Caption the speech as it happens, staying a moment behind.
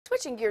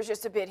Switching gears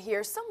just a bit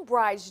here, some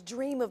brides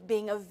dream of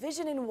being a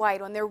vision in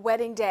white on their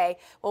wedding day.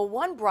 Well,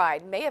 one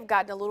bride may have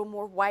gotten a little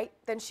more white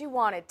than she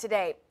wanted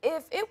today.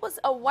 If it was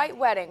a white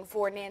wedding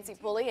for Nancy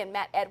Pulley and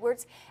Matt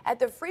Edwards at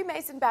the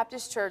Freemason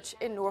Baptist Church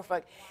in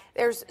Norfolk,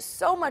 there's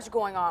so much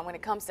going on when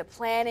it comes to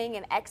planning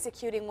and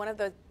executing one of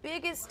the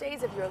biggest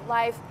days of your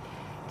life.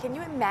 Can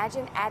you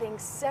imagine adding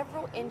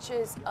several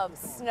inches of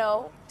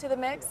snow to the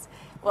mix?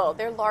 Well,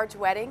 their large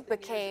wedding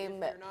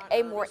became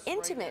a more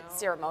intimate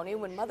ceremony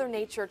when Mother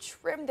Nature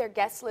trimmed their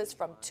guest list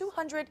from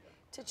 200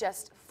 to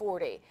just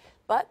 40.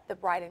 But the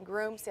bride and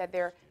groom said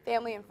their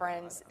family and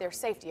friends, their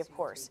safety, of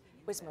course,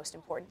 was most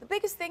important. The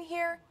biggest thing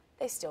here,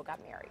 they still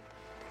got married.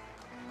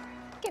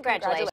 Congratulations.